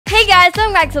Hey guys,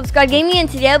 welcome back to Roblox Gaming, and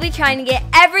today I'll be trying to get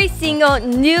every single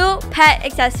new pet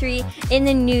accessory in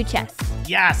the new chest.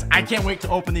 Yes, I can't wait to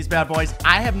open these bad boys.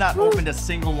 I have not opened a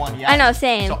single one yet. I know,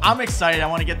 same. So I'm excited. I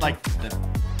want to get like the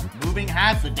moving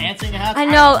hats, the dancing hats. I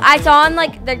know, I saw on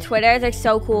like their Twitter, they're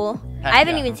so cool. Heck I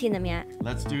haven't yeah. even seen them yet.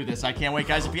 Let's do this. I can't wait,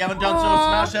 guys. If you haven't done so,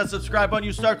 smash that subscribe button.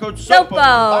 Use star code Sopo.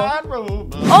 Sopo.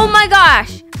 Oh my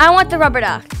gosh, I want the rubber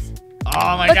ducks.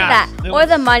 Oh my Look gosh. at that. Or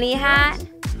the money hat.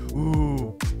 Ooh.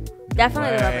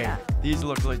 Definitely the rubber duck. These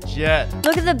look legit.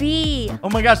 Look at the bee. Oh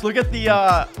my gosh, look at the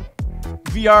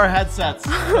VR headsets.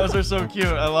 Those are so cute.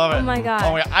 I love it. Oh my god.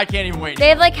 Oh my god, I can't even wait. They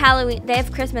have like Halloween, they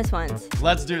have Christmas ones.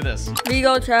 Let's do this.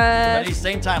 Regal trash. Ready?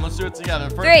 Same time. Let's do it together.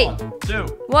 First 3, one, 2,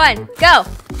 1, go.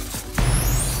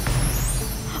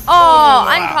 Oh, wow.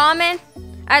 uncommon.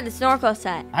 I had the snorkel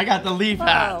set. I got the leaf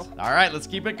hat. Oh. All right, let's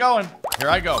keep it going. Here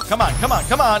I go. Come on, come on,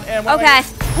 come on. And Okay.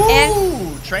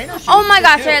 Ooh, trainer shoes. Oh my Too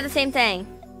gosh, cute. they have the same thing.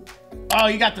 Oh,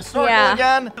 you got the snorkel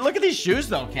again. Look at these shoes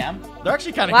though, Cam. They're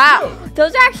actually kind of Wow, cute.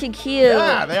 those are actually cute.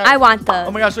 Yeah, they are. I want those.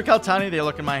 Oh my gosh, look how tiny they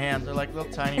look in my hands. They're like little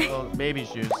tiny little baby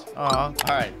shoes. Aw. All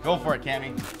right, go for it,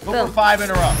 Cammy. Go Boom. for 5 in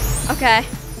a row. Okay.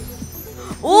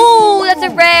 Ooh, that's a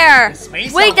rare.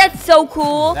 Space Wait, helmet. that's so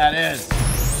cool. That is.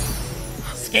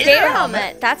 Skater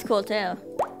helmet. That's cool too.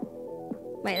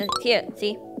 Wait, that's cute.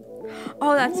 See?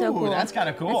 Oh, that's so Ooh, cool. that's kind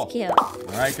of cool. That's cute.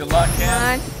 All right, good luck,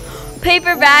 Cam. Come on.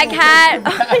 Paper bag hat.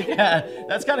 Yeah,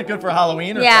 that's kind of good for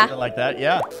Halloween or Yeah. something like that.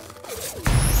 Yeah.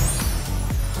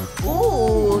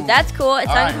 Ooh, that's cool. It's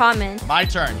All right, uncommon. my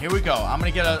turn. Here we go. I'm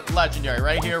gonna get a legendary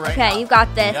right here, right now. Okay, you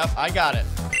got this. Yep, I got it.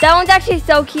 That one's actually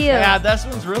so cute. Yeah, this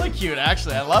one's really cute,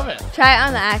 actually. I love it. Try it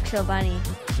on the actual bunny.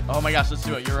 Oh my gosh, let's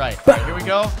do it. You're right. All right, here we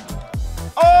go.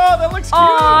 Oh, that looks cute.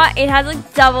 Aw, it has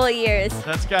like double ears.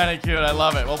 That's kind of cute. I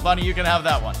love it. Well, Bunny, you can have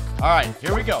that one. All right,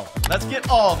 here we go. Let's get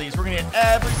all these. We're gonna get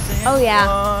every single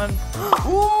one.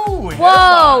 Ooh,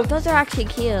 Whoa, those are actually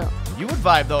cute. You would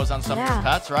vibe those on some of your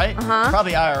pets, right? Uh-huh.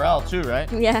 Probably IRL too,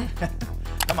 right? Yeah.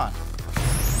 Come on.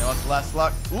 You know what's less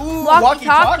luck? Ooh,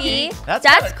 Walkie-talkie. That's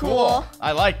That's cool. cool.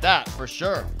 I like that for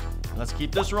sure. Let's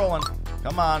keep this rolling.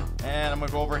 Come on. And I'm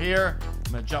gonna go over here.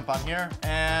 I'm gonna jump on here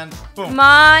and boom. Come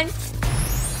on.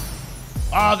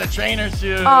 Oh, the trainer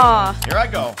shoes. Aw. Here I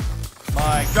go.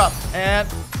 My drop and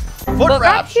foot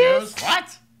wrap shoes.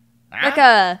 What? Like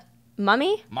a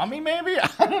mummy? Mummy maybe?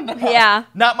 I don't know. Yeah.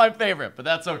 Not my favorite, but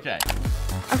that's okay.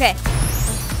 Okay.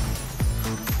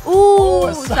 Ooh,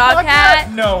 A sock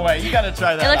hat. No way. You gotta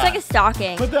try that. It looks on. like a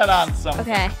stocking. Put that on something.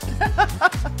 Okay.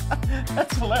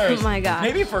 That's hilarious. Oh my gosh.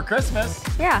 Maybe for Christmas.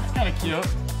 Yeah. That's kind of cute.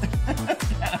 That's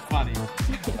kind of funny.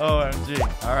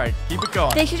 OMG. All right, keep it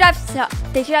going. They should have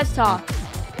socks.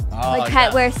 Oh, Like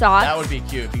pet wear socks. That would be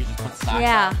cute if you could just put socks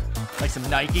Yeah. on. Like some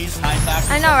Nikes, high socks.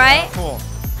 or I know, something. right?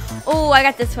 Cool. Ooh, I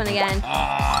got this one again.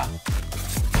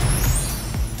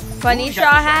 Bunny Ooh, straw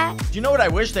hat. Do you know what I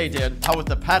wish they did? How with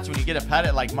the pets, when you get a pet,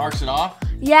 it like marks it off. I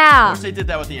Yeah. wish they did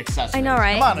that with the accessories. I know,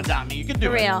 right? Come on, Adopt Me. You can do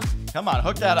For it. real. Come on,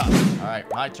 hook that up. All right,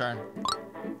 my turn.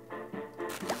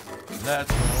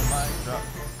 Let's go, my truck.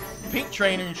 Pink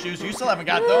training shoes. You still haven't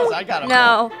got those. I got them.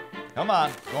 No. Come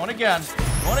on. Going again.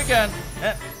 Going again.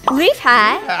 Eh, Leaf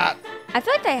hat. hat. I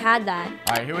feel like they had that.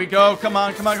 All right, here we go. Come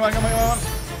on, come on, come on, come on, come on.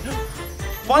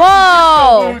 Bunny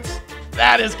Whoa. disco boots.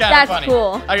 That is kind of That's funny.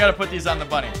 cool. I got to put these on the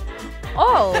bunny.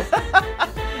 Oh.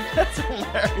 That's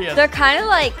hilarious. They're kind of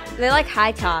like, they're like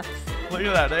high tops. Look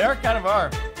at that. They are kind of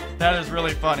are. That is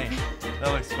really funny.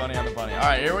 That looks funny on the bunny. All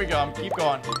right, here we go. Keep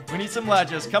going. We need some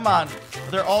ledges. Come on.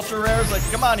 They're ultra rares. Like,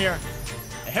 come on here.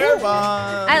 Hair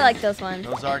bun. I like those ones.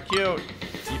 Those are cute.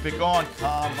 Keep it going.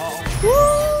 Come on.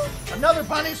 Woo. Another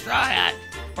bunny straw hat.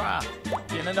 Brah.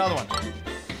 Getting another one.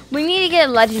 We need to get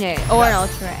a legendary or an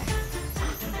ultra rare.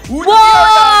 Ooh,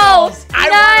 Whoa! those. I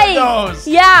Nice! wanted those.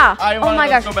 Yeah. I Oh wanted my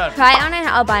those gosh. so bad. Try it on and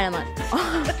I'll buy them up.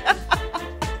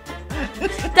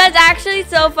 That's actually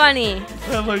so funny.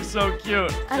 That looks so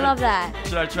cute. I love that.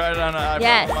 Should I try it on an albino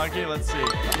Yes. monkey? Let's see.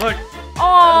 Look. That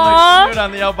Aww. looks cute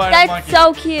on the albino That's monkey.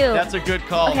 so cute. That's a good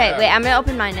call. Okay, there. wait. I'm going to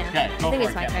open mine now. Okay, I go think for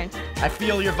it's it, my Cam. turn. I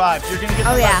feel your vibe. You're gonna get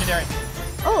the Oh, yeah. legendary.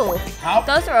 Oh, How?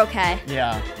 those are okay.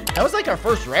 Yeah. That was like our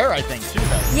first rare, I think, too,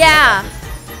 though. Yeah.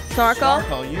 Snorkel.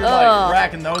 Snorkel. You're Ugh. like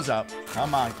racking those up.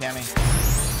 Come on, Cammy.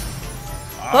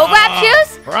 Boat wrap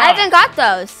shoes? bruh. I haven't got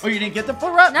those. Oh, you didn't get the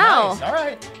full wrap? No. Nice. All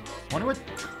right. Wonder what.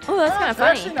 Oh, that's kind of they're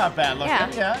funny. actually not bad looking. Yeah.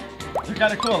 Yeah. They're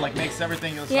kind of cool. Like makes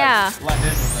everything just Yeah. like blend in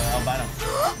with the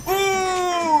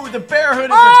albino. Ooh, the bear hood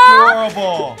is Aw.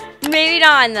 adorable. Maybe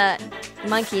not on the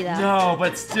monkey, though. No,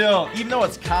 but still, even though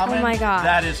it's common, Oh my gosh.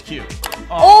 that is cute.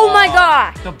 Oh my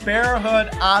gosh. The bear hood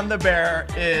on the bear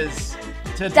is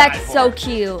to die That's for. so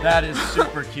cute. That is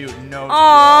super cute. No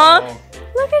Aww. joke.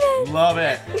 Look at it. Love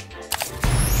it.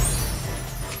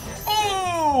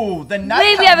 Oh, the night.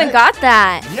 Wait, we haven't got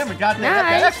that. You haven't got that.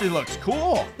 Nice. That actually looks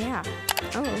cool. Yeah.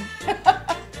 Oh.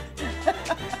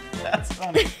 That's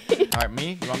funny. All right,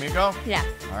 me. You want me to go? Yeah.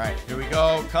 All right, here we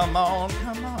go. Come on,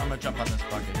 come on. I'm gonna jump on this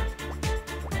bucket here.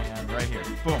 And right here.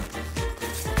 Boom.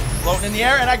 Floating in the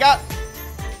air, and I got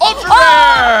ultra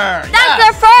rare.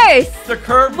 That's the first. The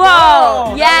curved Whoa.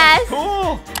 ball. Yes.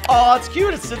 Cool. Oh, it's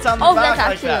cute. It sits on the Oh, back that's like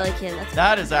actually that. really cute. That's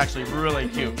That is actually really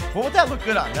cute. What would that look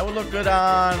good on? That would look good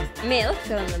on... I mean, it looks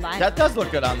good on the bike. That does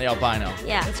look good on the albino.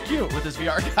 Yeah. It's cute with his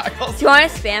VR goggles. Do you want a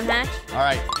spam hatch? All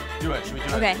right, do it. Should we do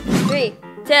it? Okay. 3,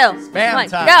 2, Spam 1,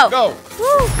 time. go. Go.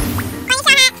 Woo.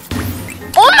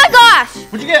 Oh my gosh!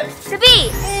 What'd you get? The bee.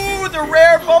 Ooh, the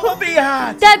rare bumblebee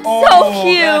hat. That's so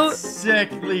cute. That's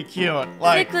sickly cute.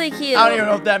 Like, Sickly cute. I don't even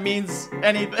know if that means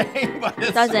anything, but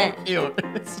it's Doesn't. so cute.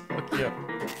 It's so cute.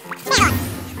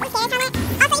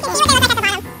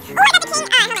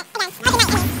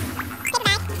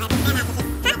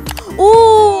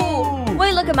 Ooh.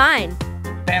 Wait, look at mine.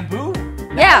 Bamboo.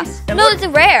 Yeah. Nice. And No, look, it's a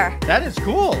rare. that is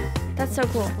cool. That's so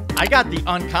cool. I got the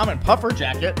uncommon puffer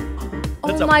jacket.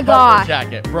 That's Oh a my puffer gosh.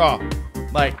 jacket, bro.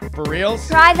 Like, for reals?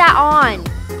 Try that on.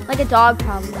 Like a dog,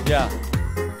 probably. Yeah.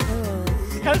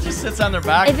 Ooh. It kind of just sits on their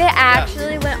back. If it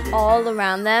actually went all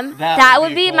around them, That that would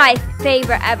would be be cool. my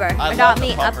favorite ever. I Adopt love Me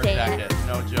the puffer update jacket. it.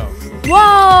 No joke.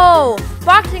 Whoa!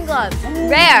 Boxing gloves.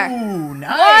 Rare. Ooh,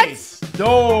 nice.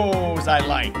 Those I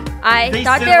like. I They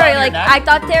thought sit they were around your like neck? I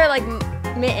thought they were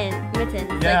like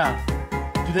mittens. Yeah.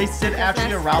 Do they sit actually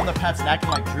nice. around the pet's neck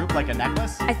and like droop like a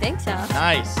necklace? Like, I think so.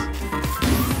 Nice.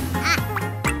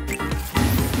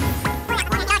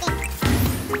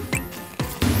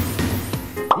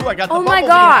 Ooh, I got the Oh my bumblebee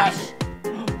gosh. hat.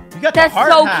 You got That's the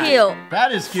heart so hat. cute.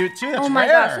 That is cute too. That's Oh my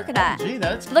rare. gosh, look at that. Gee,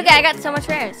 that's Look, cute. I got so much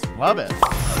rares. Love it.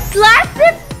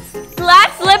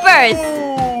 Glass slippers.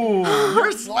 Ooh,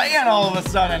 you're slaying all of a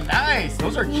sudden. Nice.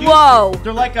 Those are cute. Whoa.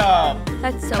 They're like a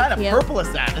That's so kind of cute. purple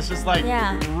as that. It's just like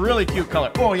Yeah. really cute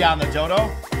color. Oh yeah, on the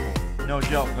dodo. No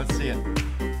joke. Let's see it.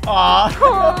 Aw.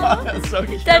 Aw. That's so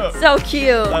cute. That's so cute.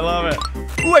 I love it.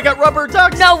 Ooh, I got rubber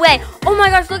ducks. No way. Oh my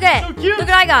gosh, look at it. So cute. Look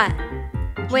what I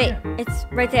got. Wait, it's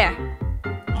right there.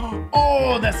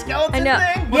 Oh, the skeleton I know.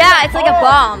 thing? What's Yeah, that it's like a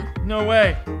called? bomb. No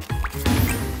way.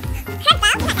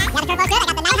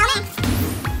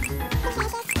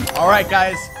 All right,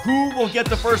 guys. Who will get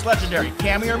the first legendary?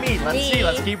 Cammy or me? Let's see. Me.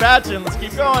 Let's keep hatching. Let's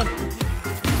keep going.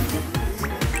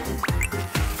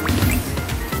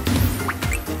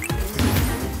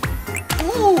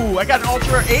 Ooh, I got an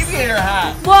ultra aviator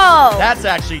hat. Whoa. That's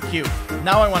actually cute.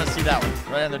 Now I want to see that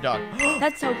one. Right on the dog.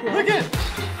 That's so cool. Look at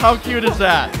how cute is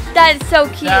that? That is so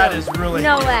cute. That is really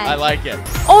No cute. way. I like it.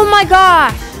 Oh my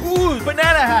gosh. Ooh,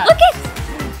 banana hat. Look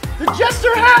at. The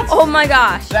jester hat. Oh my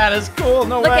gosh. That is cool.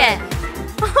 No Look way.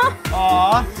 at.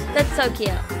 Aw. That's so cute.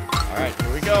 All right,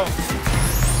 here we go.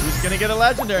 Who's gonna get a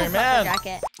legendary, man?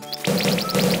 Jacket.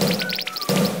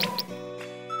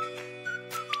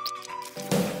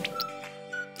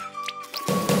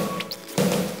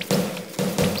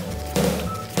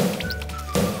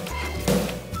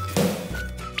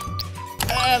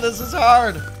 Man, this is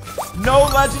hard. No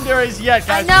legendaries yet, guys.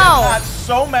 I know. We have got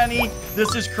so many.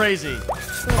 This is crazy.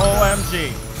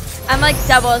 OMG. I'm like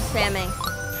double spamming.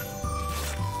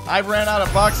 I've ran out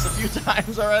of bucks a few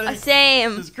times already.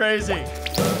 Same. This is crazy.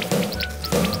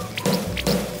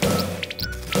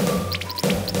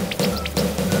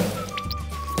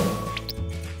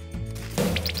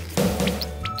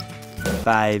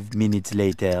 Five minutes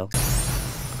later.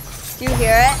 Do you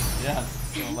hear it? Yeah,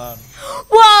 so loud.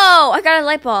 Whoa! I got a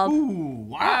light bulb. Ooh,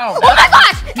 wow. Oh my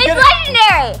gosh! It's get it.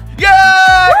 legendary!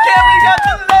 Yeah! Cammy got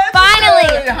the legendary!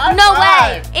 Finally! High No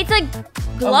five. way! It's like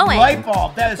A glowing. light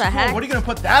bulb. That is What the cool. heck? What are you gonna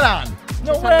put that on?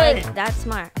 No Just way. like, that's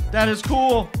smart. That is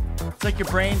cool. It's like your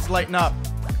brain's lighting up.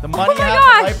 The money my hat,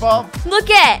 gosh. the light bulb. Look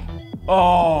at.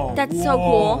 Oh, That's so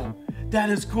cool. That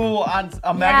is cool on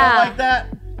a mega Yeah. like that.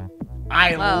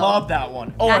 I Whoa. love that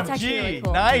one. That's OMG. actually really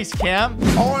cool. Nice, Cam.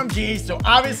 OMG. So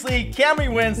obviously,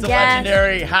 Cammy wins the Yes.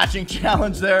 legendary hatching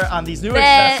challenge there on these new Bet.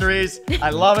 accessories. I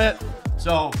love it.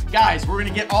 So, guys, we're going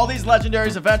to get all these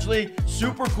legendaries eventually.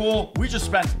 Super cool. We just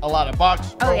spent a lot of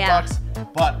bucks, Oh, yeah. Robux,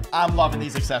 but I'm loving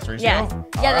these accessories. Yes. You? All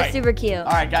Yeah, they're right. super cute. All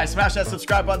right, guys, smash that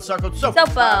subscribe button. Start code Sopo.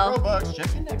 Sopo. Robux.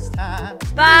 Check you next time.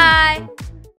 Bye.